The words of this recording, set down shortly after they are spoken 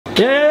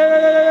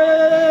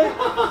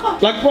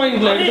Plug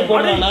பாயிண்ட்ல எடுத்து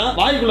போடுறானா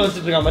வாய்க்குள்ள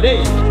வச்சிட்டு இருக்கான் மாதிரி.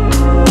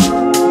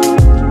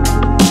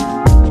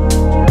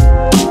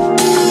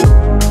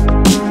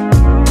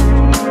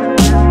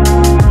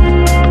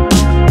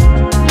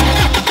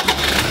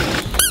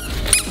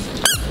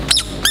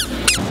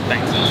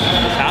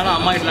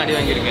 அம்மா வீட்டுல அடி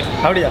வாங்கியிருக்கேன்.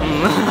 அப்படியா?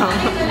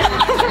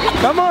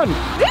 Come on.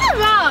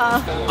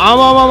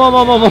 ஆமா ஆமா ஆமா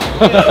ஆமா ஆமா.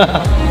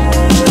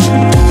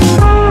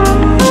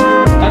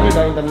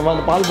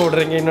 அந்த பால்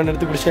போடுறீங்க இன்னொன்று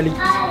எடுத்து குடிச்சாலி.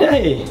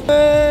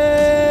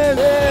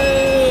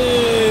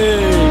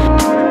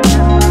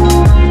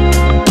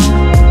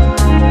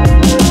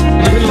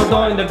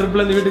 இந்த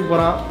ட்ரிப்ல இருந்து வீட்டுக்கு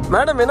போறான்.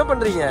 மேடம் என்ன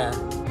பண்றீங்க?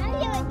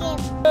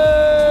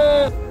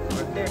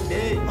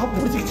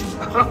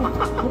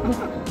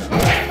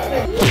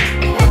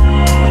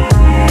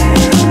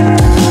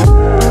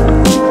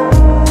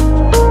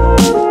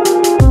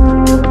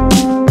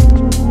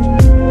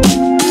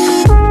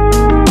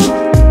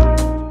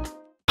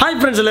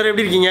 எல்லாரும்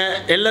எப்படி இருக்கீங்க?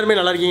 எல்லாருமே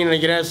நல்லா இருக்கீங்கன்னு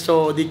நினைக்கிறேன். So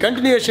the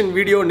continuation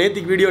video,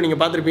 நேத்திக் video நீங்கள்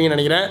பார்த்துருப்பீங்கன்னு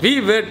நினைக்கிறேன். We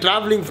were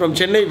travelling from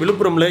Chennai.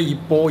 விழுப்புரம்ல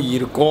இப்போ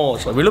இருக்கோம்.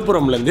 ஸோ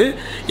விழுப்புரம்லேருந்து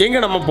எங்கே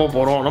நம்ம போக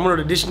போகிறோம்,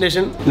 நம்மளோட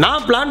டெஸ்டினேஷன்,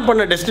 நான் பிளான்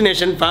பண்ண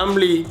டெஸ்டினேஷன்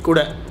ஃபேமிலி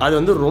கூட அது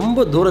வந்து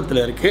ரொம்ப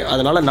தூரத்தில் இருக்குது.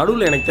 அதனால்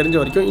நடுவில் எனக்கு தெரிஞ்ச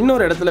வரைக்கும்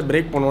இன்னொரு இடத்துல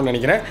பிரேக் பண்ணுவோன்னு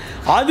நினைக்கிறேன்.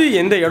 அது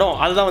எந்த இடம்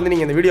அதுதான் வந்து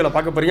நீங்கள் இந்த வீடியோவில்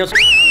பார்க்க போகிறீங்க.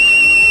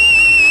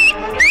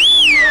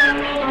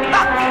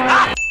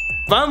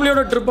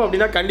 ஃபேமிலியோட ட்ரிப்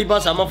அப்படின்னா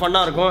கண்டிப்பாக செம்ம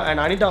ஃபன்னாக இருக்கும்.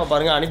 அண்ட் அனிதாவை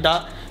பாருங்கள், அனிதா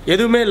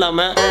எதுவுமே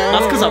இல்லாமல்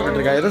ரஸ்க்கு சாப்பிட்டுட்டு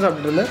இருக்கா. எதை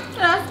சாப்பிட்டுட்டு இருந்தேன்?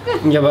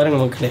 இங்கே பாருங்க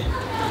மக்களே,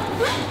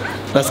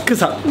 ரஸ்க்கு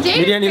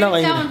பிரியாணிலாம்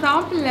வாங்கி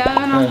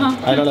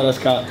அதனால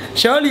ரஸ்கா.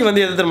 ஷேர்லி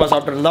வந்து எது தெரியுமா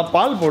சாப்பிட்டு இருந்தா?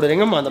 பால் பவுடர்.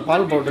 எங்கம்மா அந்த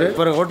பால் பவுடரு?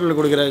 அப்புறம் ஹோட்டலில்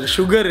கொடுக்குற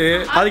சுகரு,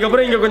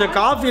 அதுக்கப்புறம் இங்கே கொஞ்சம்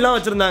காஃபிலாம்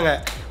வச்சுருந்தாங்க.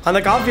 அந்த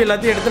காஃபி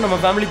எல்லாத்தையும் எடுத்து நம்ம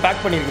ஃபேமிலி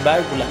பேக் பண்ணியிருக்கு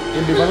பேக்குள்ள.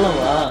 இப்படி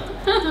பண்ணலாமா?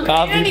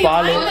 காஃபி,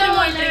 பால்,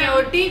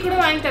 டீ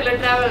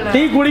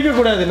குடிக்க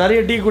கூடாது,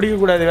 நிறைய டீ குடிக்க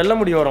கூடாது, வெள்ள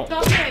முடி வரும்.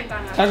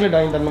 சாக்லேட்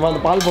வாங்கி தரணுமா?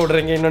 அந்த பால்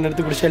பவுடர் எங்கே இன்னொன்று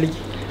எடுத்து குடிச்சாலி.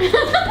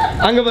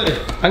 அங்கே பாரு,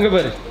 அங்கே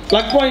பாரு,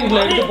 பிளக் பாயிண்ட்ல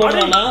எடுத்து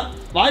போடுறானா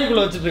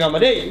வாய்க்குள்ள வச்சுட்டு இருக்கான்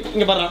மாதிரி.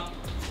 இங்கே பாரு,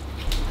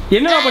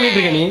 என்னடா பண்ணிட்டு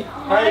இருக்க நீ?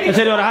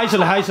 சரி ஒரு ஹாய்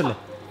சொல்லு, ஹாய் சொல்லு,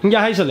 இங்கே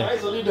ஹாய் சொல்லு,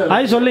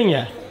 ஹாய் சொல்லுங்க.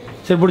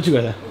 சரி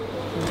பிடிச்சிக்கோ அதை.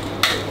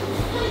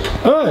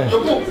 ஓ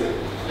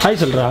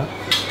ஹாய் சொல்றா,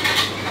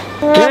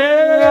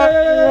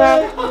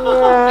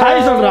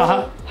 ஹாய் சொல்றா,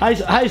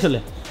 ஹாய் ஹாய்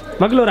சொல்லு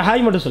மக்கள், ஒரு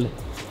ஹாய் மட்டும் சொல்லு.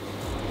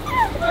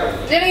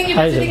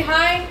 ஹாய் சொல்லு.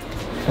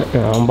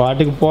 அவன்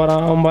பாட்டுக்கு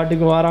போகிறான், அவன்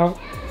பாட்டுக்கு வரான்.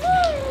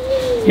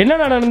 என்ன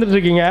நடந்துட்டு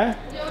இருக்கீங்க?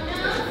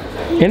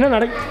 என்ன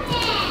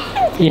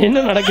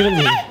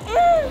நடக்குதுன்னு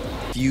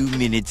few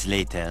minutes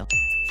later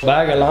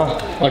பேக் எல்லாம்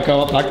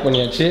பக்காவாக பேக்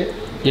பண்ணியாச்சு.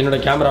 என்னோட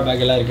கேமரா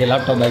பேக் எல்லாம் இருக்குது,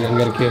 லேப்டாப் பேக்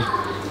அங்கே இருக்குது,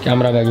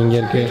 கேமரா பேக் இங்கே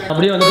இருக்குது.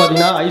 அப்படியே வந்து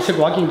பார்த்தீங்கன்னா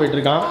ஐசக் வாக்கிங் போயிட்டு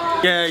இருக்கான்.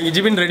 இங்கே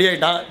ஜிபின் ரெடி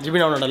ஆகிட்டான்.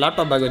 ஜிபின் அவனோட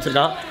லேப்டாப் பேக்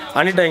வச்சிருக்கான்.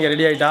 அனிதா இங்கே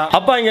ரெடி ஆகிட்டா.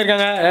 அப்பா இங்கே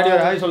இருக்காங்க, ரெடி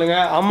ஒரு ஹாய் சொல்லுங்க.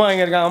 அம்மா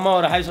இங்கே இருக்காங்க, அம்மா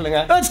ஒரு ஹாய்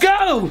சொல்லுங்க.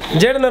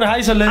 ஜேடன் ஒரு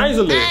ஹாய் சொல்லு, ஹாய்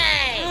சொல்லு.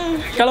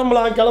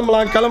 கிளம்பலாம்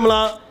கிளம்பலாம்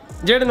கிளம்பலாம்.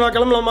 ஜேடன் வா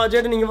கிளம்பலாமா?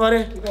 ஜேடன் நீங்க பாரு,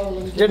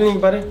 ஜேடன்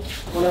நீங்க பாரு.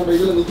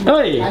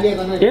 ஏய்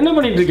என்ன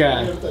பண்ணிட்டு இருக்க?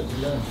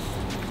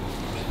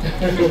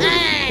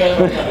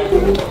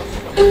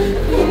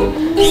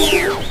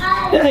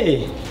 ஏய்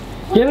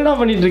என்னடா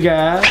பண்ணிட்டு இருக்க?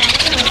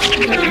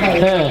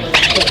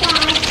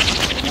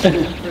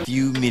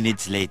 few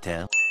minutes later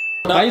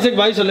ஐசக்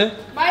பாய் சொல்லு.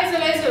 பாய்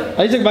சொல்லு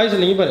ஐசக், பாய்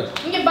சொல்லு. இங்க பாரு,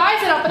 இங்க பாய்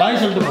சொல்லு. அப்ப பாய்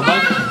சொல்லிட்டு போ.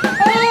 பாய்.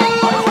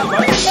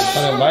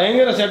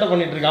 பயங்கர சேட்டை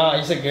பண்ணிட்டு இருக்கான்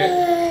ஐசக்.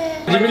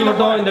 ஜிபின்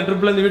மட்டும் இந்த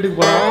ட்ரிப்ல இருந்து வீட்டுக்கு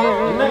போறான்.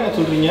 என்னங்க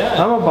சொல்றீங்க?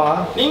 ஆமாப்பா,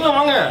 நீங்க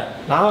வாங்க.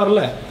 நான்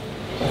வரல,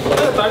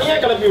 தனியா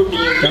கிளப்பி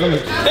விட்டீங்க. கிளம்பு.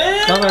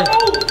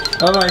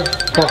 பாய் பாய்.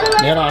 போ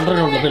நேரா அண்டர்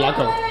கிரவுண்ட்ல போய் லாக்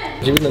ஆகும்.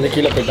 ஜிபின் வந்து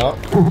கீழே போயிட்டான்.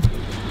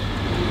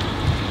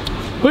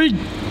 ஹோய்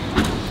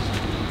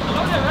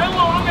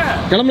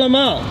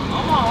கிளம்பலாமா?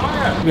 ஆமா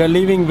வாங்க. we are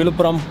leaving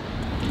Villupuram.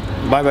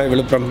 bye bye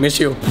Villupuram, miss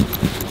you.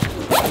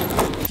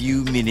 few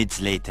minutes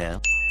later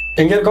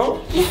எங்க இருக்கோம்?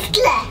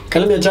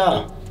 கிளம்பியாச்சா?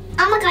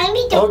 ஆமா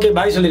கிளம்பிட்டோம். ஓகே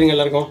பாய் சொல்லிருங்க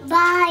எல்லாருக்கும்.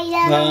 பாய்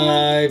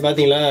பாய்.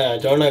 பாத்தீங்களா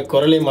ஜோனா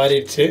குரலே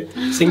மாறிடுச்சு.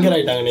 சிங்கர்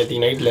ஆயிட்டாங்க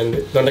நேத்தி நைட்ல இருந்து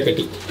தொண்டை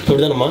கட்டி.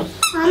 அப்படிதானம்மா?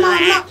 ஆமா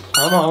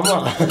ஆமா ஆமா ஆமா.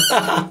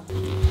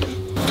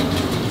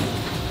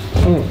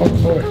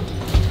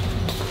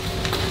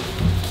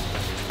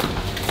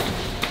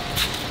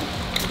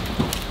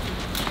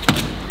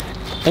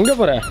 எங்க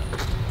போற?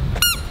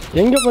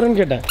 எங்க போறேன்னு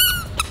கேட்டேன்.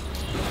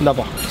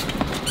 இந்தாப்பா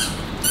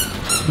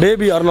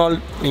பேபி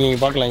அர்னால்ட். நீங்க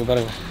பார்க்கலாம், இங்க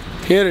பாருங்க.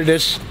 Here it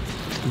is.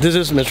 This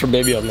is Mr.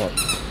 Baby Arnold.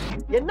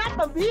 என்ன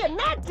தம்பி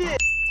என்னாச்சு?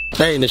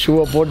 டேய் இந்த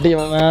ஷூவை போட்டு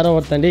இவன் வேற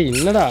ஒருத்தன். டேய்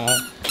என்னடா?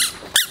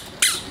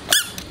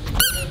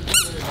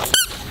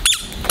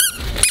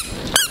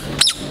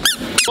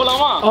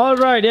 போலாமா? All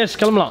right, yes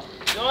கிளம்பலாம்.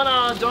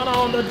 ஜோனா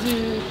வந்தாச்சு.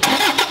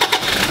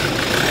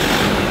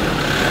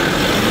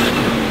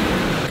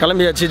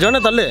 கிளம்பியாச்சு.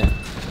 ஜோனா தள்ளு.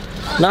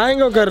 நான்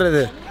எங்க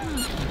உட்கார்றது?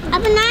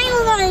 அப்ப நான் எங்க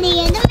உட்கார்றது?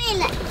 எதுமே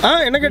இல்ல.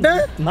 என்ன கேட்ட?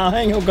 நான்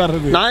எங்க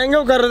உட்கார்றது? நான் எங்க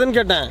உட்கார்றதுன்னு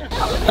கேட்டேன்.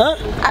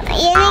 எனக்கு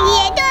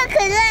எது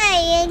இருக்குல்ல,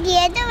 எனக்கு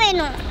எது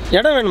வேணும்?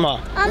 இடம் வேணுமா?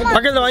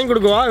 பக்கத்துல வாங்கி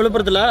கொடுக்குவா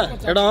விழுப்புரத்துல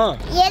இடம்.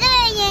 எது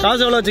வேணும்?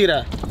 காசு எவ்வளவு வச்சுக்கிற?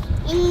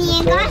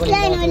 என்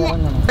காசுலாம் இன்னும் இல்லை.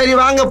 சரி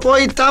வாங்க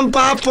போய் தான்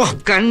பாப்போம்.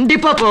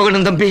 கண்டிப்பா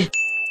போகணும் தம்பி.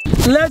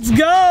 Let's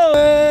go.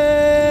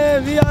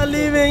 we are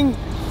leaving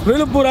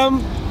Villupuram.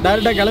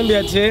 டைரக்டா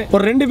கிளம்பியாச்சு.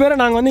 ஒரு 2 பேரை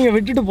நாங்க வந்து இங்க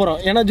விட்டுட்டு போறோம்.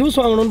 ஏன்னா ஜூஸ்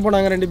வாங்கணும்னு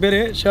போனாங்க 2 பேர்,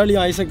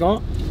 ஷர்லியும் ஐசக்கும்.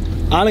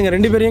 ஆளுங்க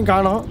 2 பேரையும்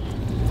காணோம்.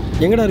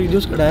 எங்கடா இருக்கு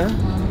ஜூஸ் கடை?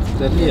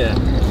 தெரியல.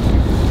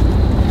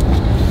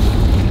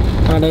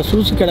 அட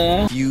ஜூஸ் கடை.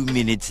 Few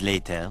minutes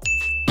later.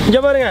 இங்க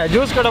பாருங்க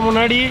ஜூஸ் கடை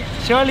முன்னாடி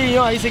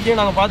ஷர்லியும் ஐசக்கையும்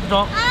நாங்க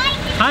பார்த்துட்டோம்.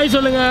 ஹாய்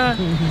சொல்லுங்க.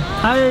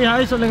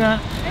 ஹாய் சொல்லுங்க.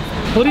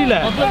 புரியல.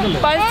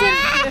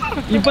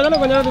 இப்பதானே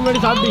கொஞ்ச நேரத்துக்கு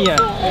முன்னாடி சாப்பிட்டீங்க.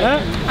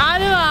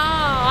 அதுவா?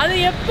 அது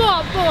எப்போ?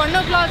 அப்போ 1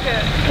 o'clock.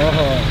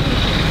 ஓஹோ.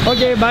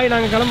 ஓகே பாய்,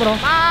 நாங்க கிளம்புறோம்.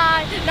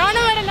 பாய்.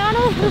 நானும் வரேன்.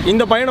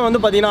 இந்த பையனை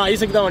வந்து பாத்தீங்கன்னா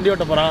ஐசக் தான் வண்டி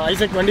ஓட்ட போறான்.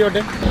 ஐசக் வண்டி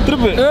ஓட்டு.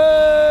 திருப்பு.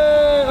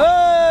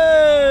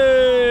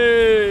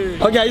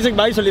 ஓகே ஐசக்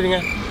பாய் சொல்லிடுங்க.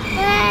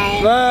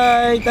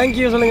 பாய். தேங்க்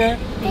யூ சொல்லுங்க.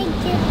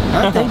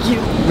 Thank you.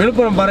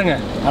 விழுப்புரம் பாருங்க,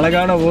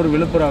 அழகான ஊர்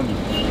விழுப்புரம்.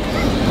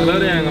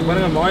 அங்க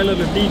பாருங்க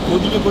பாய்லர்ல டீ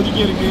கொதிக்க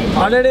இருக்கு.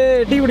 Already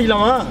tea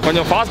குடிக்கலாமா?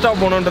 கொஞ்சம் ஃபாஸ்டா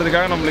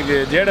போகணுன்றதுக்காக நம்மளுக்கு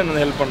ஜேடன்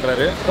வந்து ஹெல்ப்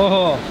பண்றாரு.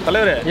 ஓஹோ.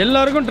 தலைவரே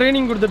எல்லாருக்கும்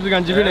ட்ரைனிங் கொடுத்துட்டு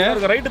இருக்கான் ஜிபின்.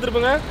 ரைட்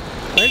திருப்புங்க.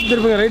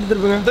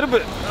 திருப்பு.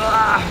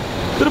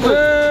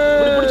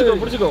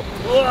 பிடிச்சுக்கோ.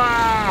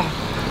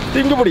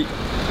 திங்க பிடி.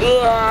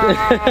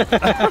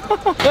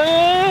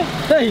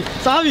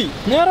 சாவி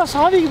நேரா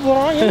சாவிக்கு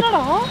போறோம்.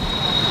 என்னடா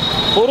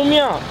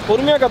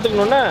பொறுமையா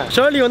கத்துக்கணும்னா.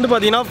 ஷர்லி வந்து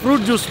பாத்தீங்கன்னா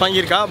ஃப்ரூட் ஜூஸ்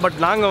வாங்கியிருக்கா. பட்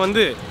நாங்க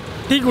வந்து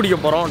டீ குடிக்க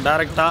போறோம்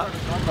டைரக்டா.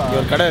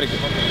 ஒரு கடை இருக்கு,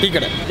 டீ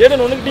கடை.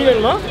 ஜேடன் உனக்கு டீ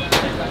வேணுமா?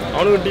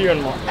 அவனுக்கு டீ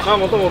வேணுமா?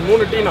 மொத்தம் ஒரு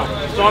 3 டீனா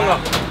ஸ்ட்ராங்கா.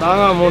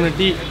 தாங்க 3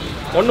 டீ.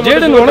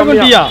 ஜேடன்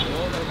உனக்கும் டீயா?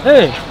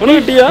 ஏய்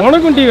உனக்கு டீயா?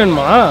 உனக்கும் டீ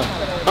வேணுமா?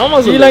 ஆமா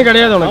டீலாம்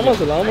கிடையாது உனக்கு.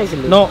 ஆமா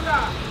சொல்லு. நோ.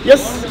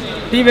 எஸ்.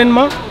 டீ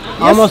வேணுமா?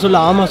 ஆமா சொல்லு.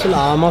 ஆமா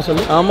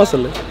சொல்லு.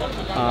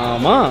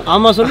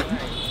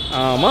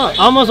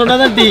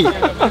 சொன்னாதான் டீ.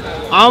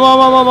 ஆமா.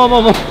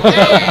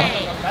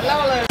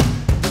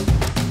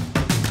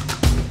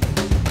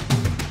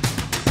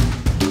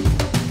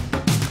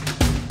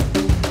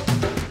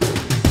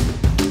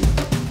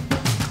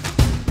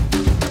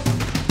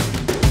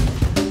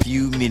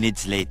 Few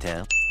minutes later.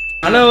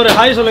 அண்ணா ஒரு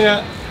ஹாய் சொல்லுங்க.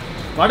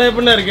 வடை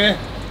எப்படின்னா இருக்கு?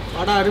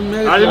 அடா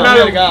அருமையா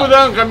இருக்கா? உப்பு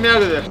தான்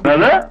கம்மியாகுது.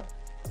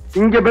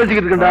 இங்க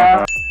பேசிக்கிட்டு இருக்கடா.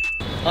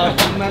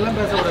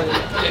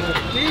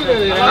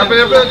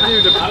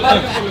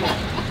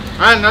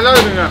 நல்லா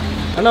இருக்குங்க.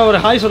 அண்ணா ஒரு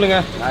ஹாய் சொல்லுங்க.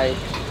 ஹாய்.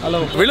 ஹலோ.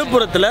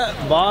 விழுப்புரத்தில்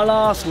பாலா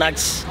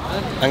ஸ்நாக்ஸ்,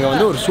 அங்கே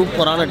வந்து ஒரு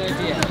சூப்பரான டீ.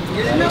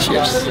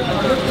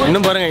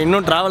 இன்னும் பாருங்கள்,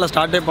 இன்னும் ட்ராவலை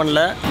ஸ்டார்ட்டே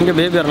பண்ணல. இங்கே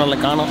பேபி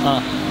அர்னால்டில் காணோம்.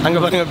 அங்கே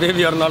பாருங்கள்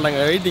பேபி அர்னால்ட்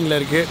அங்கே வெயிட்டிங்கில்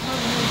இருக்குது.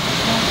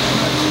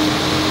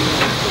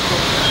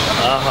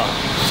 ஆஹா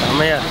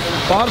செமையா.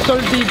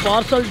 பார்சல்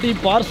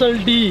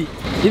டீ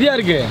இது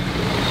யாருக்கு?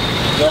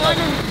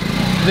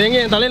 இது எங்கே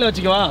என் தலையில்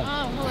வச்சுக்கவா?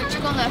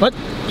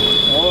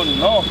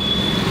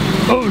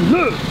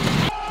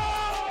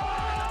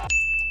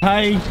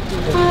 ஹாய்,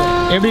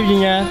 எப்படி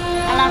இருக்கீங்க?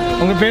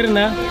 உங்கள் பேர்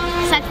என்ன?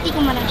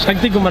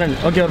 சக்தி குமரன்.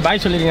 ஓகே, ஒரு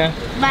பாய் சொல்லிடுங்க.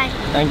 பாய்.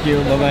 தேங்க்யூ.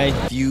 பாய்.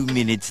 Few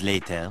minutes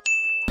later.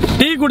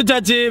 டீ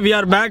குடிச்சாச்சு. We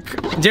are back.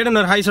 ஜேடன்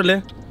ஒரு ஹாய் சொல்லு.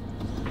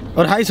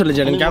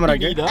 ஜேடன்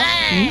கேமராக்கு.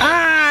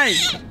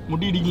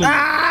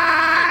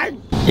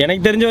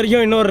 எனக்கு தெரிஞ்ச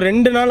வரைக்கும் இன்னொரு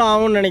 2 நாள்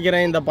ஆகும்னு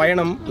நினைக்கிறேன் இந்த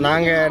பயணம்.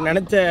 நாங்கள்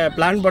நினச்ச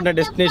பிளான் பண்ண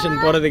டெஸ்டினேஷன்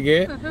போகிறதுக்கு.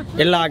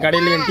 எல்லா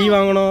கடையிலையும் டீ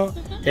வாங்கணும்,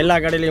 எல்லா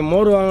கடையிலையும்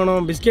மோர்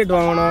வாங்கணும், பிஸ்கெட்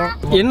வாங்கணும்.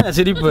 என்ன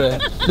சிரிப்பு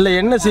இல்லை,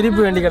 என்ன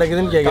சிரிப்பு வேண்டி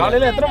கிடக்குதுன்னு கேட்குறேன்.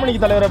 காலையில் எத்தனை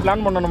மணிக்கு தலைவரை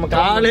பிளான் பண்ணோம்? நம்ம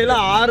காலையில்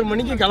 6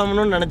 மணிக்கு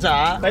கிளம்பணும்னு நினச்சா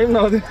டைம்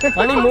ஆகுது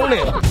மணி 3.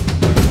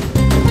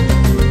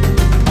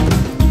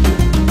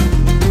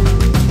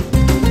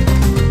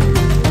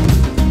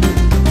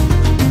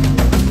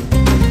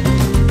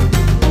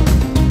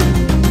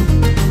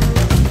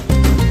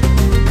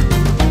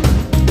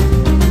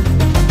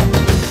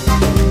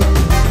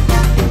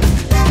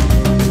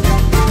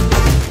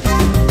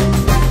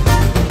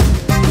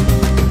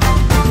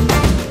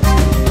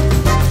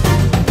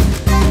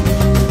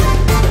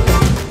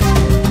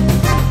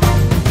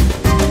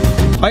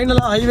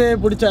 ஃபைனலாக ஹைவே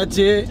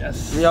பிடிச்சாச்சு.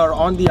 we are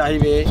on the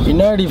highway.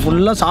 பின்னாடி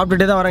ஃபுல்லாக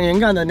சாப்பிட்டுட்டே தான் வராங்க.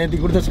 எங்கே அந்த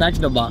நேற்று கொடுத்த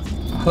ஸ்நாக்ஸ் டப்பா?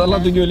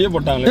 அதெல்லாம் தூக்கி வெளியே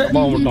போட்டாங்களே.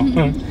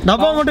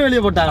 டப்பா மட்டும்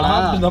வெளியே போட்டாங்களா?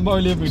 டப்பா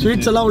வெளியே போய்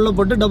ஸ்வீட்ஸ் எல்லாம் உள்ளே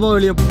போட்டு டப்பா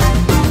வெளியே.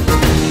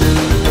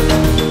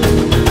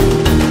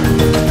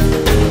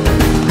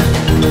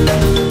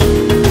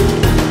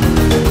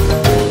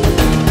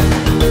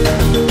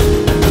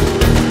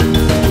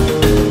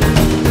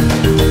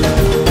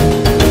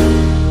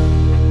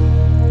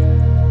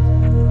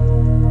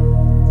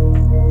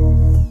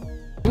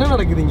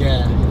 நடக்குதுங்க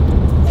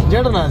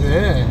ஜேடனா அது?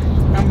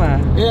 ஆமா.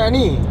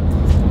 அனி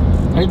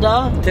அனிதா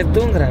சரி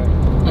தூங்குறேன்.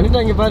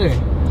 அனிதா இங்க பாரு.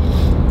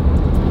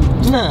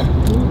 என்ன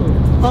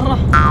வர்றா?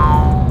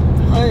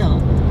 ஐயா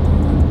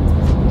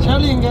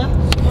ஷாலி எங்க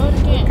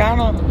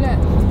காணோம்?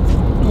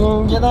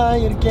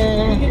 இங்கதான்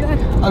இருக்கேன்.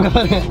 அங்க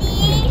பாரு.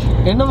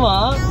 என்னம்மா?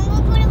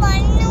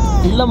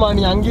 இல்லம்மா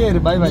நீ அங்கேயே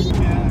இரு. பாய் பாய்.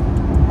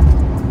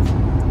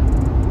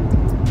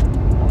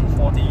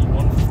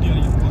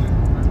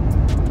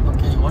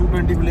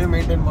 120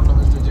 மெயின்டைன் பண்ணணும்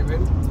மிஸ்டர்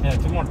ஜிபின்.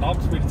 சும்மா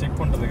டாப் ஸ்பீட் செக்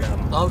பண்ணுறதுக்காக.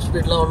 டாப்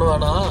ஸ்பீட்லாம் ஒன்றும்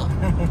வேணாம்.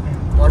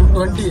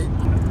 120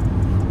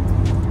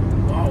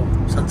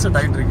 சன்செட்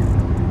ஆகிட்டு இருக்கு.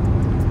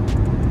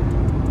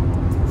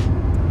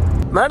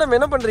 மேடம்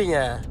என்ன பண்றீங்க?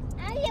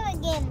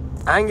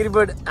 Angry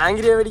bird.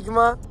 ஆங்கிரியா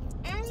வெடிக்குமா?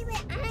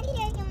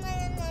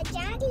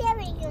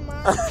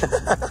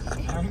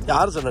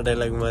 யார் சொன்ன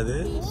டைலாக் அது?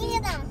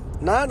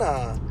 நானா?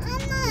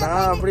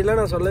 நான் அப்படிலாம்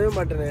நான் சொல்லவே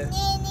மாட்டேனே.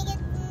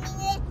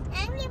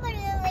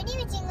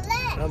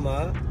 ஆமா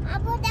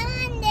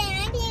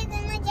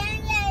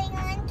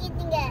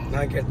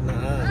நான் கேட்டனா?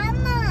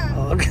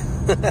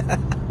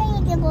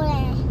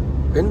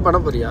 பென் பண்ண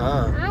போறியா?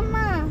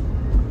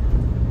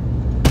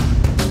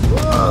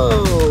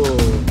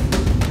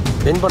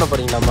 பென் பண்ண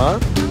போறீங்களாமா?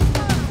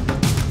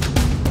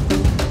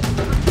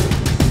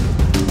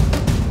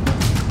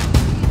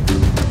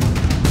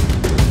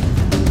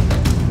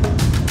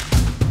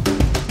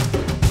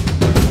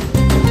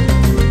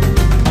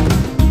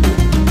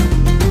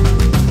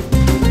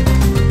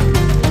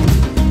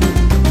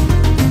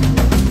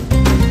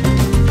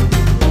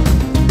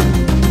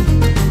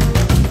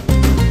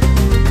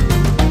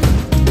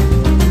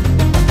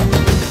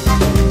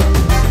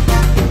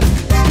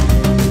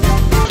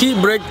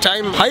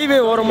 டைம் ஹைவே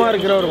ஓரமா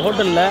இருக்கிற ஒரு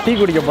ஹோட்டல்ல டீ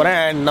குடிக்க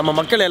போறேன். நம்ம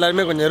மக்கள்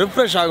எல்லாருமே கொஞ்சம்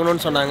ரிஃப்ரெஷ்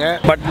ஆகணும்னு சொன்னாங்க.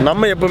 பட்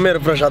நம்ம எப்பவுமே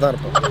ரிஃப்ரெஷ்ஷாக தான்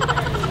இருப்போம்.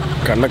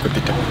 கண்ணை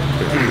குத்திட்டேன்.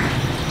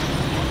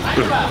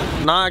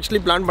 நான்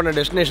ஆக்சுவலி பிளான் பண்ண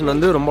டெஸ்டினேஷன்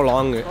வந்து ரொம்ப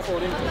லாங்கு.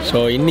 ஸோ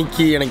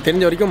இன்னைக்கு எனக்கு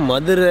தெரிஞ்ச வரைக்கும்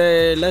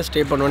மதுரையில்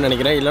ஸ்டே பண்ணுவேன்னு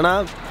நினைக்கிறேன். இல்லைனா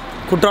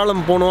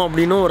குற்றாலம் போகணும்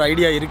அப்படின்னு ஒரு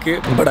ஐடியா இருக்கு.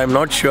 But I'm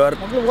not sure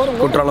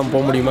Courtallam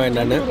போக முடியுமா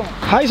என்னன்னு.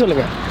 ஹாய்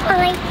சொல்லுங்க.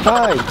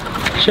 ஹாய்.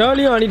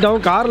 ஷேர்லியும்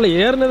அனிட்டாவும் காரில்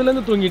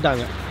ஏறினதுலேருந்து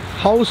தூங்கிட்டாங்க.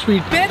 How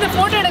sweet. பேர்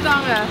போட்டோ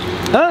எடுக்காங்க.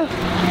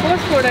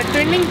 போஸ்ட் போட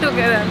ட்ரெண்டிங்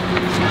டுகெதர்.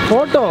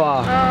 போட்டோவா?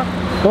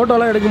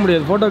 போட்டோலாம் எடுக்க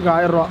முடியாது. போட்டோக்கு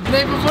 1000 ரூபா.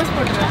 இப்போ போஸ்ட்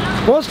போடுறேன்.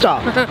 போஸ்டா?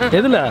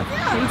 எதுல?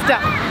 இன்ஸ்டா.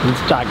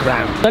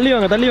 இன்ஸ்டாகிராம். தள்ளி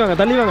வாங்க தள்ளி வாங்க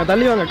தள்ளி வாங்க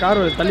தள்ளி வாங்க. கார்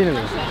தள்ளி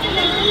நில்லுங்க.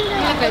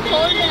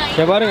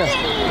 பாருங்க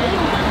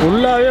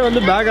உள்ளாவே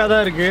வந்து பேக்காக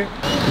தான் இருக்கு.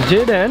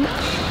 Jaden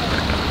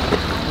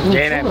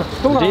Jaden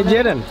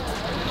Jaden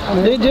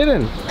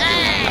Jaden.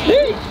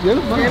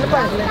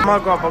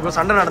 அம்மாவுக்கும் அப்பாவுக்கும்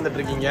சண்டை நடந்துட்டு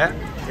இருக்கீங்க.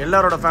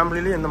 எல்லாரோட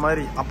ஃபேமிலிலையும் இந்த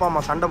மாதிரி அப்பா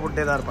அம்மா சண்டை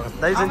போட்டே தான் இருப்பாங்க.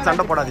 தயவு செஞ்சு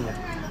சண்டை போடாதீங்க.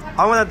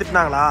 அவங்க தான்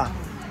திட்டினாங்களா?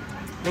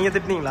 நீங்கள்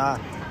திட்டினீங்களா?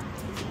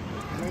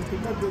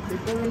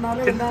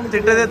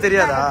 திட்டதே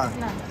தெரியாதா?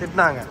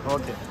 திட்டினாங்க.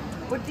 ஓகே.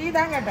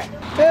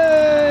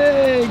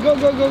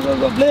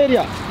 Play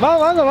area.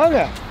 வாங்க வாங்க.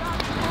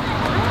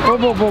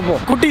 போ.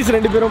 குட்டீஸ்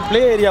 2 பேரும்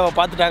ப்ளே ஏரியாவை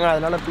பார்த்துட்டாங்க.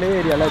 அதனால ப்ளே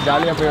ஏரியாவில்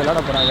ஜாலியாக போய்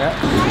விளையாட போகிறாங்க.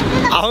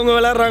 அவங்க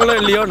விளையாடுறாங்களோ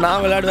இல்லையோ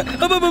நான் விளையாடுவேன்.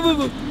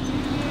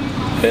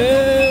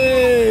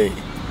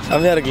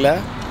 செம்மையாக இருக்குல்ல?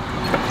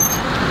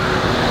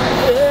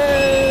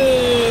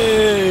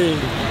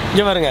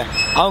 இங்கே பாருங்க,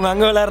 அவங்க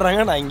அங்கே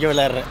விளையாடுறாங்க, நான் இங்கே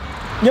விளையாடுறேன்.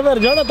 இங்கே பாரு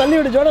ஜோனா தள்ளி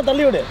விடு, ஜோனா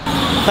தள்ளி விடு.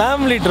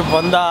 ஃபேமிலி ட்ரிப்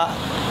வந்தால்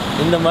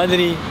இந்த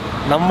மாதிரி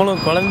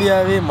நம்மளும்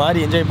குழந்தையாவே மாறி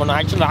என்ஜாய் பண்ணோம்.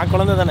 ஆக்சுவலாக நான்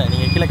குழந்தை தானே.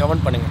 நீங்கள் கீழே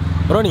கமெண்ட் பண்ணுங்கள்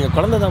ப்ரோ, நீங்கள்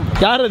குழந்தை தான்.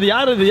 யார் அது?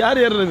 யார் அது?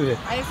 யார் ஏறுறது?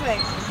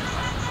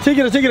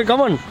 சீக்கிரம் சீக்கிரம்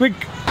கமான்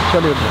குவிக்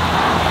சொல்லி விட்டு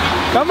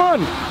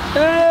கமான்.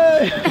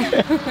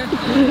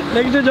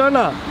 நெக்ஸ்ட்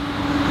ஜோனா.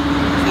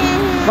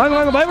 வாங்க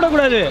வாங்க,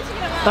 பயப்படக்கூடாது.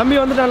 தம்பி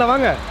வந்துட்டால,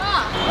 வாங்க.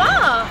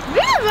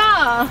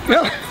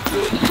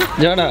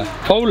 ஜோனா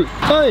Pavul.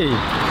 Hi,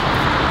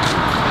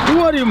 who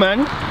are you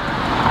man?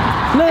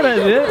 என்னடா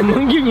இது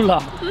முங்கிக்குள்ளா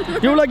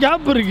இவ்வளோ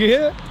கேப் இருக்கு?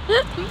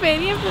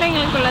 பெரிய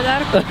பிள்ளைங்களுக்குள்ளதான்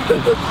இருக்கு.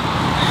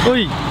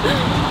 ஓய்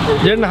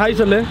ஜேடன் ஹாய்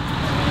சொல்லு.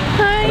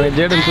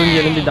 ஜேடன்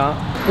தூங்கி எழுந்திட்டான்.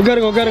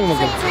 உட்காருங்க உட்காருங்க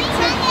மக்கள்.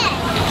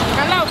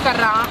 நல்லா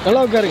உட்கார்றா.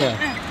 நல்லா உட்காருங்க.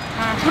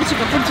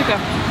 புடிச்சுக்க புடிச்சுக்க.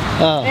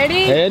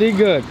 ரெடி? Very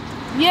good.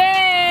 யே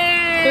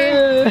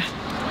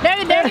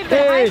டேடி டேடி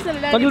ஹாய்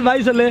சொல்லு. மக்கள்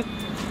பாய் சொல்லு.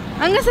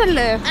 அங்க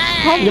சொல்லு.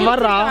 இங்க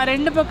வர்றா.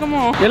 2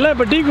 பக்கமும். எல்லாம்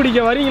இப்ப டீ குடிக்க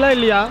வரீங்களா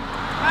இல்லையா?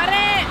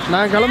 வரேன்.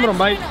 நான் கிளம்புறோம்.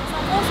 பாய்.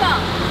 சமோசா.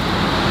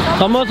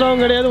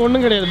 சமோசாவும் கிடையாது,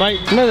 ஒன்றும் கிடையாது. பாய்.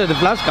 என்னது இது?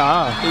 ஃப்ளாஸ்கா?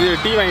 இது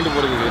டீ வாங்கிட்டு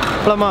போகிறதுக்கு.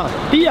 அவ்வளோமா?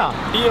 டீயா?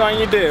 டீ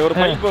வாங்கிட்டு ஒரு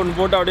பைப் ஒன்று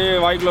போட்டு அப்படியே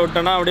வாய்க்குள்ள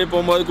விட்டோன்னா அப்படியே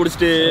போகும்போது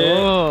குடிச்சிட்டு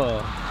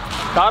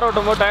கார்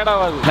ஓட்டும் போது டயர்ட்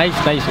ஆகாது.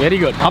 Nice nice, very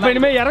good. அப்போ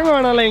இனிமேல் இறங்க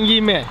வேணாம்ல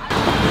எங்கேயுமே.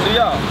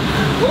 சரியா?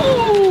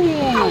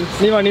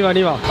 நீ வா நீ வா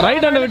நீ வா.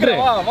 ரைட் ஹேண்ட் விட்டுரு.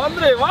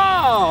 வந்துரு வா.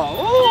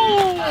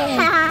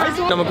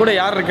 நம்ம கூட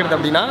யார் இருக்கிறது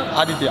அப்படின்னா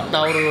ஆதித்யா.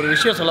 நான் ஒரு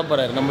விஷயம் சொல்ல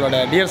போறாரு நம்மளோட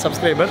டியர்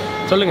சப்ஸ்கிரைபர்.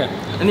 சொல்லுங்க.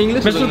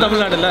 நீங்களே பெஸ்ட்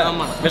தமிழ்நாடுல.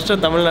 Best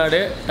Tamil Nadu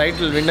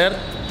title winner.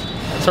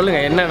 சொல்லுங்க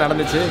என்ன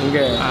நடந்துச்சு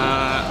இங்கே?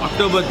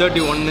 அக்டோபர்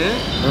 31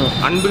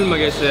 அன்பில்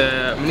மகேஷ்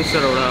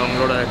மினிஸ்டரோட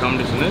அவங்களோட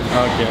காம்படிஷனு.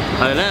 ஓகே.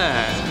 அதில்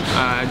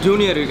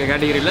ஜூனியர்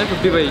கேட்டகரியில்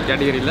 55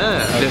 கேட்டகரியில்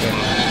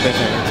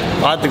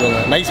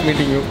பார்த்துக்கோங்க. Nice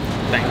meeting you.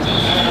 தேங்க்ஸ்.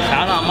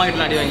 நானும் அம்மா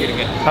கிட்ட அடி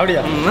வாங்கியிருக்கேன்.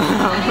 அப்படியா?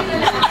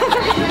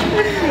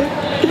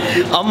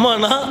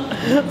 அம்மானா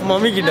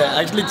மம்மி கிட்ட.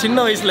 ஆக்சுவலி சின்ன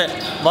வயசில்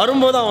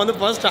வரும்போது அவன் வந்து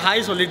ஃபர்ஸ்ட்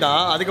ஹாய்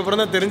சொல்லிட்டான்.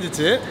 அதுக்கப்புறம் தான்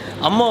தெரிஞ்சிச்சு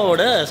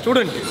அம்மாவோட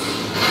ஸ்டூடெண்ட்டு.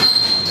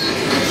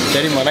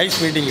 சரிம்மா, நைஸ்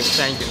மீட்டிங்.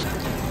 தேங்க்யூ.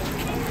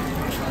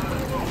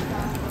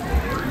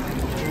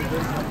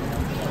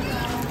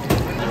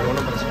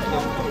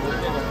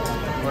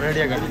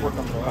 ஒரேடியாக கட்டி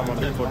போட்டோம்.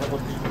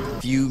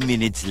 Few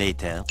minutes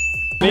later.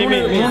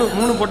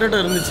 மூணு பொட்டேட்டோ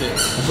இருந்துச்சு.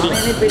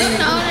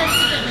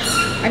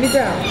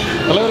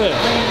 தலைவர்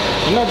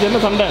என்னாச்சு? என்ன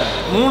சண்டை?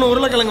 3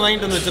 உருளைக்கிழங்கு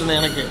வாங்கிட்டு வந்து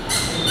வச்சிருந்தேன் எனக்கு.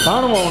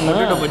 காணுமா ஒன்று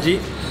பொட்டேட்டோ பஜ்ஜி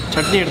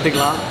சட்னி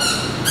எடுத்துக்கலாம்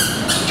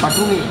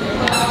சட்னி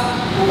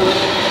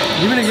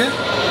இவனுக்கு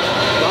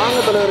வாங்க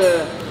தலைவர்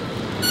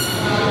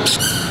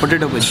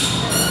பொட்டேட்டோ பஜ்ஜி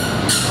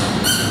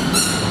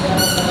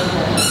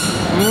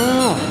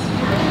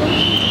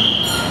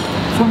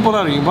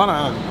சூப்பராக இருக்கு பாரு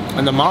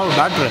அந்த மாவு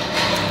பேட்ரு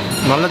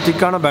நல்ல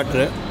திக்கான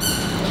பேட்ரு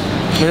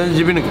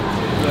ஜிபினுக்கு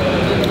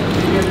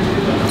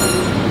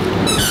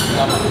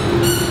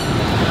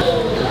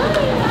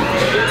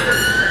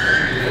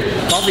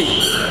காஃபி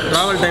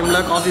ட்ராவல்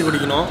டைமில் காஃபி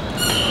குடிக்கணும்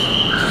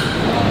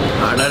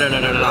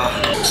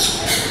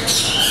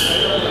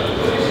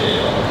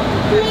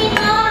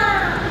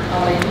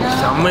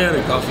செம்மையாக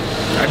இருக்கு காஃபி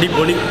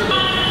அடிப்பொலி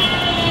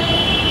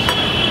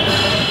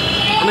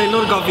ஆனால்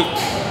இன்னொரு காஃபி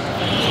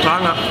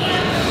ஸ்ட்ராங்கா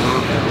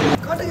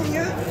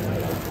காட்டுங்க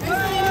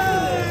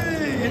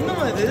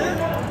என்னம்மா இது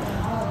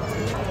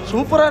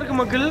சூப்பராக இருக்கு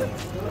மக்கள்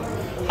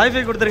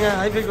ஹைஃபை கொடுத்துருங்க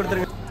ஹைஃபை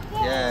கொடுத்துருங்க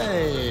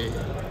ஏய்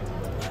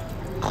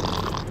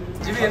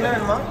ஜிவி என்ன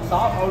வேணுமா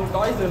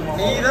டாய்ஸ் வேணுமா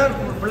நீ தான்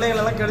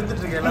பிள்ளைங்களெல்லாம்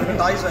கெடுத்துட்டு இருக்க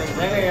எல்லாருக்கும் டாய்ஸ் வாங்கி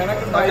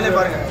எனக்கு டாய்லே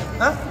பாருங்க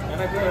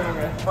எனக்கு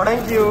வேணுங்க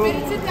தேங்க்யூ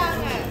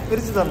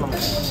பிரித்து தரணும்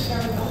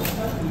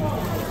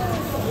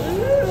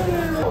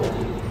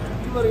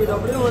இது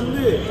அப்படியே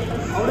வந்து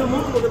அப்படியே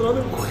மூக்கு பக்கத்தில்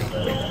வந்து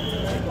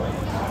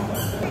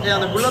ஏ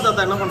அந்த குல்லா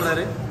தாத்தா என்ன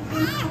பண்ணுறாரு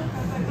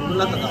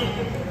குல்லா தாத்தா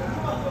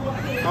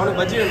அவனுக்கு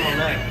பஜ்ஜி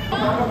வேணுமாங்க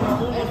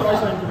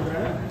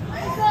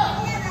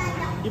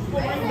இப்போ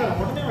வாங்கிட்டேன்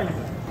உடனே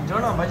வாங்கிட்டேன்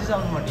ஜோனா பஜ்ஜி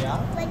சாப்பிட மாட்டியா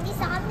பஜ்ஜி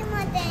சாப்பிட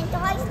மாட்டேன்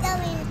டாய்ஸ் தான்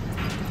வேணும்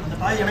அந்த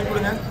டாய் எனக்கு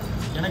கொடுங்க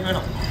எனக்கு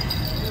வேணும்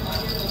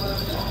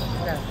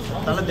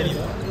நல்லா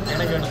தெரியுது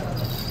எனக்கு வேணும்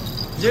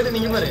ஜேடு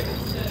நீங்கள் பாரு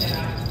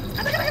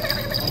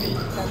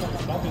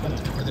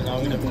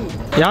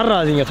யாரா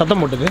அதிங்க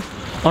சத்தம் போட்டது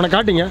அவனை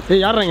காட்டிங்க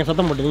ஏய் யாரா இங்கே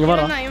சத்தம் போட்டு நீங்கள்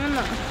வாரா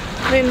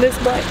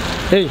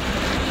ஏய்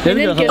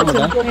எதுக்கு சத்தம்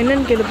போட்ட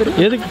என்னன்னு கேளு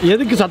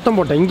எதுக்கு சத்தம்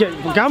போட்டேன் இங்கே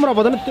கேமரா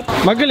பார்த்தோன்னு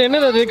மக்கள்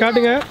என்னது அது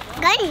காட்டுங்க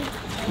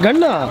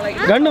கன்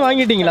கன்னு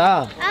வாங்கிட்டீங்களா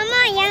ஆமா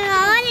எங்க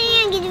ஆளு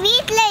எங்க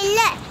வீட்ல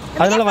இல்ல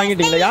அதனால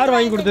வாங்கிட்டீங்களா யார்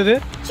வாங்கி கொடுத்தது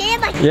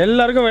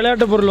எல்லாருக்கும்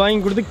விளையாட்டு பொருள்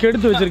வாங்கி கொடுத்து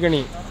கெடுத்து வச்சிருக்க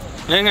நீ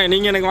ஏங்க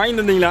நீங்கள் எனக்கு வாங்கி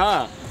தந்தீங்களா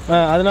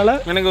அதனால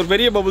எனக்கு ஒரு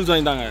பெரிய பபுள்ஸ்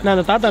வாங்கி தாங்க நான்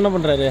அந்த தாத்தா என்ன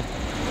பண்ணுறாரு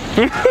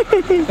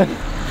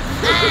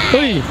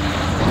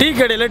டீ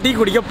கடையில் டீ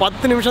குடிக்க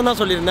 10 நிமிஷம் தான்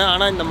சொல்லியிருந்தேன்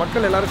ஆனால் இந்த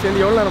மக்கள் எல்லாரும்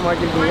சேர்ந்து எவ்வளோ நேரம்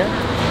ஆக்கியிருக்கீங்க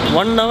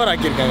 1 hour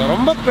ஆக்கியிருக்காங்க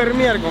ரொம்ப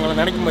பெருமையாக இருக்கு உங்களை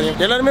நினைக்கும் போது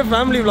எல்லாருமே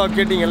ஃபேமிலி vlog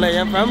கேட்டிங்கல்ல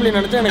என் ஃபேமிலி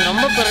நினச்சா எனக்கு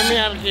ரொம்ப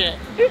பெருமையாக இருக்கு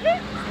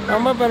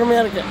ரொம்ப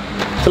பெருமையாக இருக்கு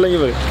சொல்லுங்க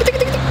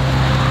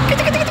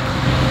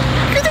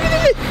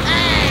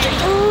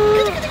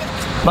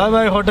பாய்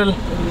பாய் ஹோட்டல்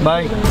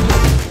பாய்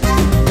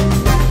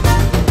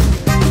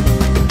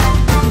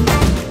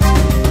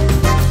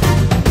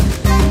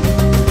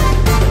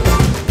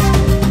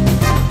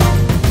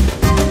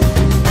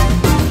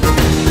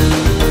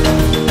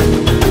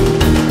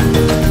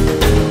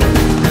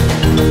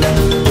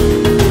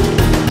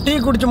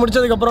குடிச்சு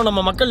முடிச்சதுக்கப்புறம்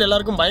நம்ம மக்கள்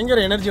எல்லாருக்கும் பயங்கர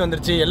எனர்ஜி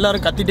வந்துருச்சு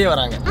எல்லாரும் கத்திட்டே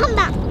வராங்க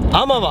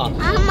ஆமாவா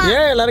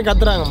ஏன் எல்லாரும்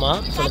கத்துறாங்கம்மா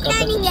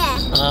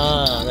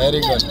வெரி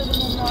குட்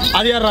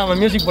அது யாரா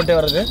அவன் மியூசிக் போட்டே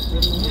வர்றது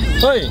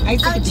ஓய்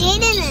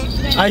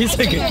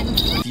ஐசக்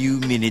Few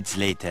minutes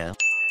later.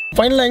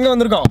 ஃபைனலாக எங்கே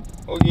வந்திருக்கோம்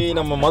ஓகே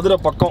நம்ம மதுரை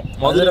பக்கம்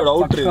மதுரை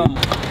அவுட்ரு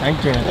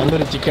தேங்க்யூ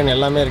தந்தூரி சிக்கன்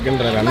எல்லாமே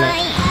இருக்குன்றாரு அண்ணன்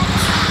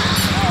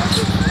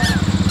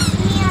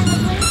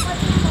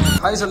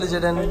ஹாய் சொல்லு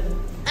சேடன்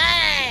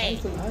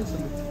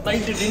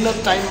நைட்டு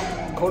டின்னர் டைம்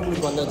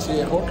ஹோட்டலுக்கு வந்தாச்சு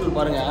ஹோட்டல்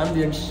பாருங்கள்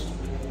ஆம்பியன்ஸ்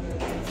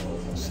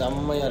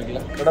செம்மையாக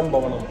இருக்குல்ல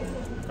கடம்பவனம்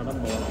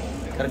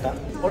கரெக்டாக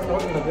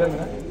ஹோட்டலோட பேர்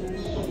என்ன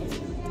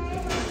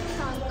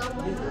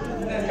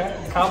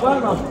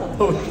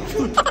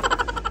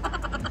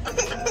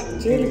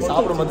சரி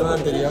சாப்பிட மட்டும்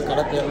தான் தெரியும்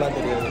கடை பேர்லாம்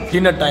தெரியாது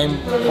டின்னர் டைம்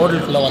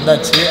ஹோட்டலுக்குள்ளே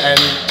வந்தாச்சு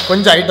அண்ட்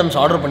கொஞ்சம் ஐட்டம்ஸ்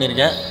ஆர்டர்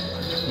பண்ணியிருக்கேன்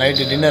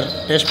நைட்டு டின்னர்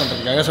டேஸ்ட்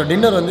பண்ணுறதுக்காக ஸோ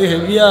டின்னர் வந்து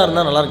ஹெவியாக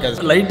இருந்தால் நல்லா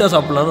இருக்காது லைட்டாக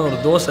சாப்பிட்லான்னு ஒரு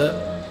தோசை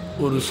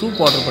ஒரு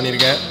சூப் ஆர்டர்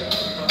பண்ணியிருக்கேன்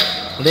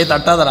அப்படியே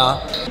தட்டாதரா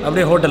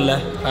அப்படியே ஹோட்டலில்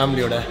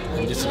ஃபேமிலியோட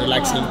ஜஸ்ட்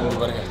ரிலாக்ஸிங்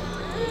கொண்டு பாருங்க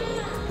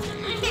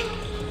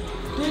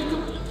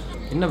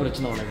என்ன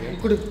பிரச்சனை உனக்கு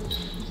கொடு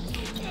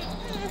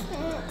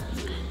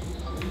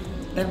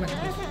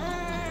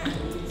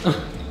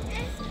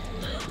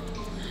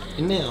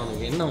என்ன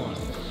அவனுக்கு என்ன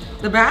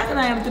இந்த பேக்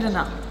நான் எடுத்துட்டேன்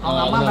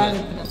அவங்க அம்மா பேக்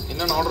எடுத்துட்டேன்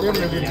என்னென்ன ஆர்டர்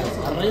பண்ணிருக்கீங்க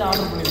நிறைய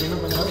ஆர்டர் பண்ணியிருக்கேன்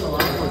இன்னும் கொஞ்சம் நேரத்தில்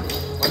வரணும்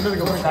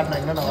வந்ததுக்கப்புறம்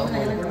காட்டுறேன் என்னென்ன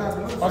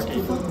வரணும் ஃபர்ஸ்ட்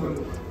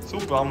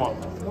சூப் ஆமாம்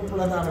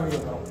சூப்பில் தான்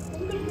ஆரம்பிக்கிறோம்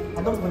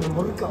அதான் கொஞ்சம்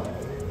முறுக்கா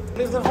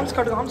ஹாம்ஸ்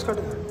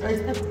காட்டுங்க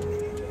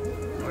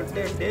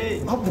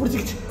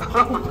பிடிச்சிக்கிச்சு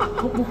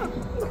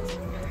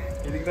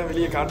இதுக்கு தான்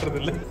வெளியே காட்டுறது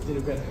இல்லை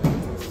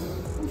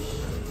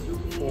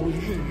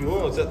ஐயோ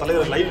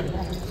தலைவர் லைவ்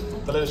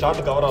தலைவர்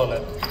ஷார்ட் கவர் ஆகல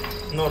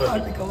இன்னொரு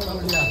கவர்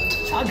ஆகலையா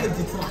ஷாக்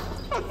அடிச்சிச்சா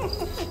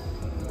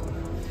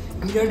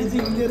இங்கே அடிச்சு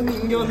இங்கேருந்து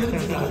இங்கே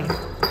வந்துருச்சு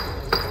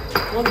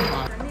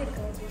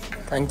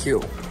thank you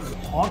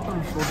hot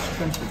and soap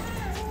chicken soup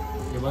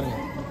இங்கே பாருங்க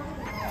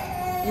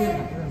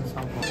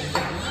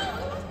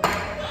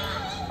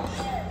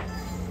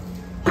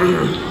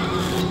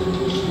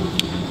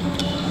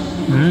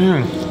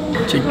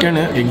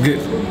சிக்கனு எக்கு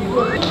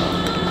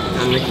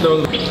நெக்ஸ்ட்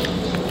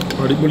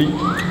அடிப்பொலி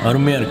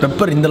அருமையாக இருக்குது.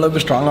 பெப்பர் இந்த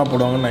அளவுக்கு ஸ்ட்ராங்காக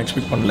போடுவாங்கன்னு நான்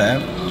எக்ஸ்பெக்ட் பண்ணல.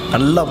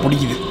 நல்லா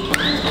பிடிக்குது.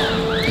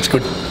 It's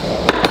good.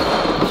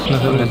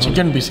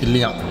 சிக்கன் பீஸ்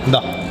இல்லையா?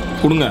 இந்தா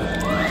கொடுங்க.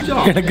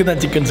 எனக்கு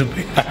தான் சிக்கன்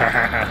சூப்பு.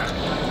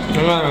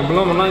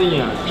 இப்படிலாம்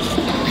பண்ணாதீங்க.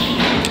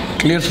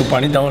 கிளியர் சூப்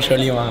அனிதாவும்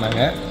ஷேலியும்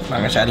வாங்கினாங்க.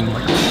 நாங்கள் ஷேரிங்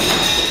பண்ணோம்.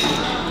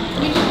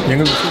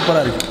 எங்களுக்கு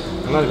சூப்பராக இருக்குது.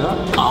 நல்லா இருக்கா?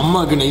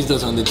 அம்மாவுக்கு நெய்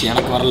தோசை வந்துச்சு,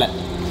 எனக்கு வரல.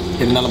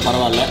 இருந்தாலும்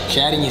பரவாயில்ல.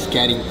 Sharing is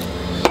carrying.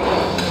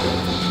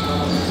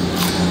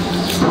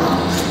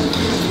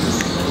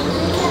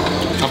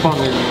 அப்பா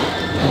அங்கே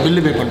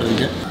பில்லு பே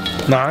பண்ணுறதுக்கு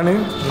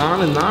நானும்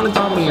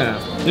சாப்பிடுங்க.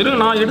 இரு,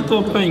 நான் எடுத்து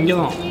வைப்பேன். இங்கே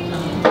தான்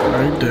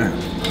ரைட்டு.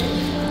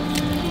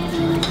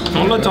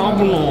 நல்லா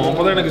சாப்பிடணும்.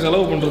 அப்போ தான் எனக்கு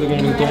செலவு பண்ணுறதுக்கு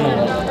உங்களுக்கு தோணும்.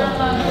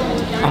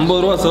 50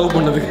 ரூபா சர்வ்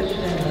பண்ணுறதுக்கு.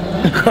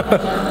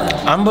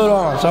 50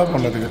 ரூபா சர்வ்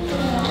பண்ணுறதுக்கு.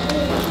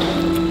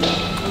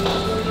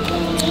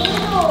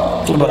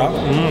 சூப்பரா?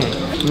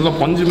 நல்லா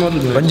பஞ்சு மாதிரி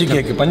இருக்குது.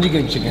 பஞ்சு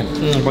கேக் சிக்கன்.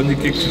 பஞ்சு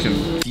cake chicken.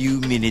 Few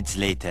minutes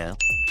later.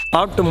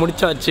 சாப்பிட்டு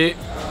முடிச்சாச்சு.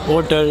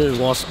 Hotel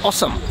was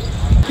awesome.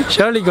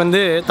 ஷேர்லிக்கு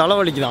வந்து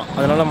தலைவலிக்கு தான்,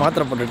 அதனால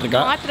மாத்திரை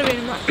போட்டுட்ருக்கா. மாத்திரை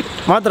வேணுமா?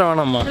 மாத்திரை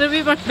வேணாம்மா.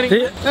 ரிவ்யூ பண்ணுறீங்க.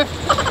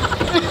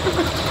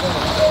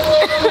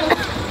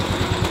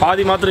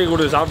 பாதி மாத்திரை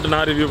கொடு, சாப்பிட்டு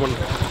நான் ரிவ்யூ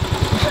பண்ணுறேன்.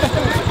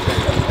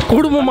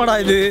 குடும்பமாடா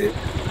இது?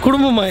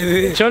 குடும்பமா இது?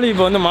 ஷேர்லி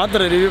இப்போ வந்து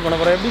மாத்திரை ரிவ்யூ பண்ண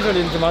போகிறேன். எப்படி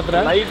சொல்லி இருந்துச்சு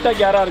மாத்திரை? லைட்டாக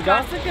கேராக இருக்கா?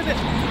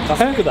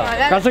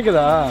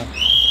 கசக்குதா?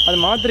 அது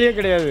மாத்திரையே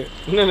கிடையாது.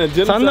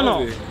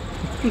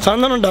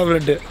 சந்தனம்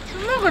டேப்லெட்டு.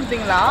 சும்மா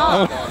கொடுத்தீங்களா?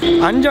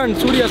 அஞ்சான்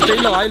சூர்யா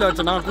ஸ்டைலில் வாயில்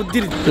வச்சேன்னா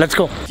குத்திருச்சு. Let's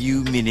go. Few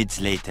minutes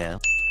later.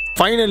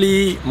 Finally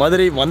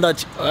Madurai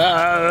வந்தாச்சு.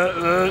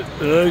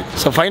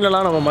 ஸோ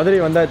ஃபைனலாக நம்ம மதுரை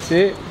வந்தாச்சு.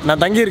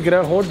 நான் தங்கியிருக்கிற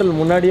ஹோட்டல்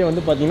முன்னாடியே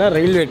வந்து பார்த்தீங்கன்னா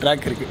ரயில்வே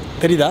ட்ராக் இருக்குது.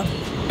 தெரியுதா?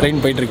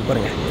 ட்ரெயின் போயிட்டுருக்கு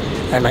பாருங்கள்.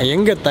 நான்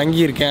எங்கே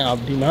தங்கியிருக்கேன்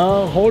அப்படின்னா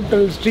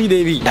ஹோட்டல்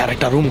ஸ்ரீதேவி.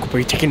 டேரெக்டாக ரூமுக்கு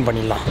போய் செக்இன்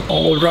பண்ணிடலாம்.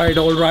 All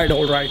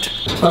right.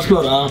 First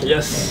Flora?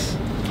 S.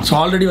 So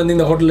already வந்து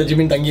இந்த ஹோட்டலில்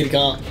ஜிமின்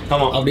தங்கியிருக்கான்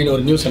அப்படின்னு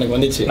ஒரு நியூஸ் எனக்கு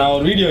வந்துச்சு. நான்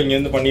ஒரு வீடியோ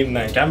இங்கேருந்து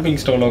பண்ணியிருந்தேன். கேம்பிங்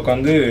ஸ்டவ்வில்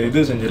உட்காந்து இது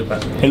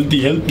செஞ்சுருப்பேன். ஹெல்த்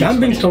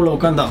கேம்பிங் ஸ்டவ்வில்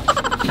உட்காந்தா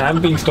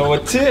கேம்பிங் ஸ்டவ்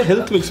வச்சு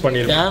ஹெல்த் மிக்ஸ்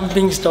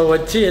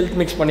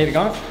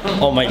பண்ணியிருக்கான்.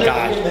 ஓ மை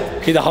காட்,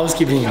 இது ஹவுஸ்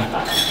கீப்பிங்.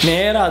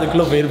 நேராக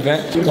அதுக்குள்ளே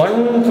போயிருப்பேன்.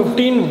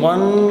 115,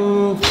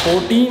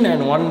 114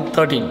 and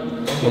 113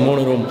 இந்த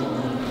 3 ரூம்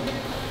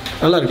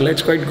நல்லா இருக்குல்ல?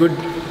 It's quite good,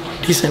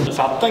 decent.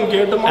 சத்தம்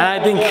கேட்டுமா? ஐ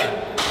திங்க்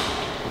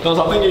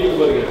சத்தம் கேட்குது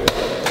பாருங்க.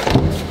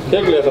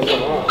 கேட்கலையா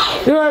சத்தமா?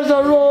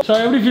 ஸோ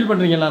எப்படி ஃபீல்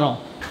பண்ணுறீங்க எல்லாரும்?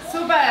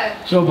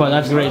 Super,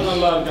 that's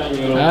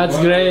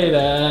great.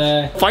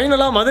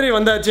 ஃபைனலாக மதுரை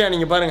வந்தாச்சு.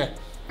 நீங்கள் பாருங்கள்,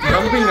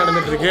 கம்பிங்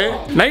நடந்துட்டு இருக்கு.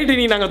 நைட்டு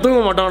நீ நாங்கள் தூங்க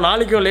மாட்டோம்.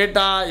 நாளைக்கும்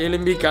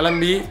லேட்டாக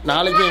கிளம்பி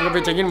நாளைக்கும் எங்கே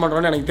போய் செக்இன்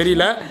பண்ணுறோன்னு எனக்கு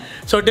தெரியல.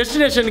 ஸோ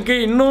டெஸ்டினேஷனுக்கு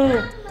இன்னும்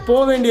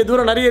போக வேண்டிய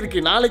தூரம் நிறைய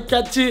இருக்குது.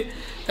 நாளைக்காச்சு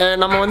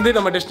நம்ம வந்து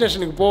நம்ம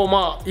டெஸ்டினேஷனுக்கு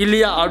போவோமா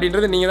இல்லையா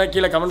அப்படின்றது நீங்கள் தான்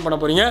கீழே கமெண்ட் பண்ண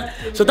போகிறீங்க.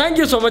 So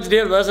thank you so much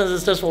dear brothers and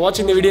sisters for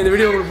வாட்சிங் இந்த வீடியோ. இந்த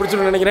வீடியோ உங்களுக்கு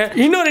பிடிச்சிருக்குன்னு நினைக்கிறேன்.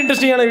 இன்னொரு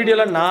இன்ட்ரெஸ்டிங்கான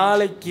வீடியோவில்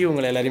நாளைக்கு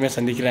உங்களை எல்லாருமே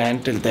சந்திக்கிறேன்.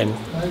 until then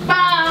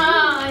Bye.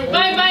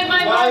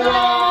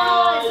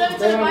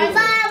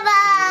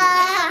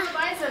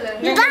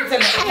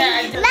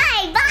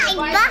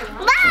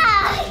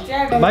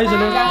 பாய்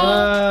சொல்லு.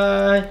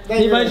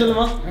 நீ பாய்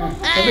சொல்லுமா?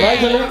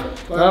 பாய் சொல்லு.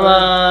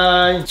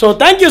 பாய். So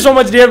thank you so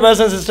much dear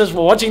brothers and sisters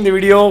for வாட்சிங் தி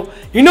வீடியோ.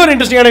 இன்னொரு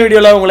இன்ட்ரெஸ்டிங்கான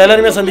வீடியோவில் உங்களை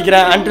எல்லாருமே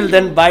சந்திக்கிறேன். until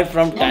then bye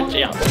from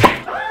Tanzania.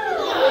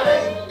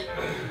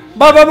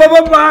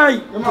 Bye.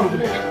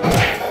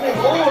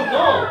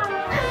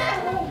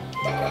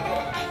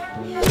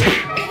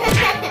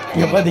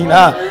 இங்க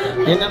பாத்தீங்களா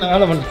என்ன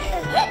வேலை பண்ண?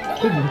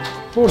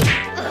 போடு.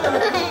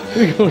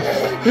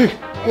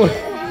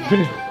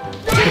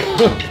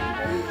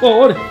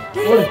 ஓடு.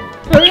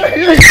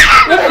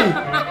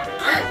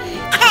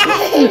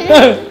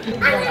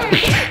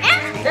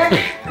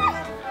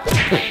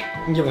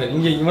 இங்க பாரு,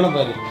 இங்க இவனை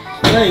பாரு.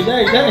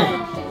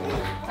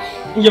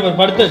 இங்க பாரு,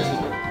 படுத்தாச்சு.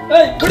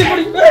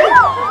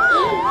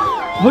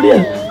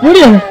 முடியாது.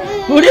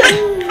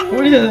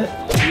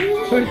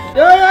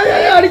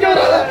 அடிக்க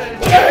வராத.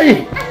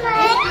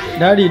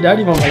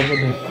 டாடி மாமா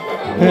போட்டு.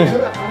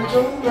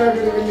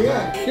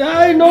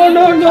 நோ.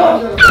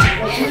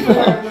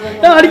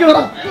 அடிக்க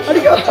வரா.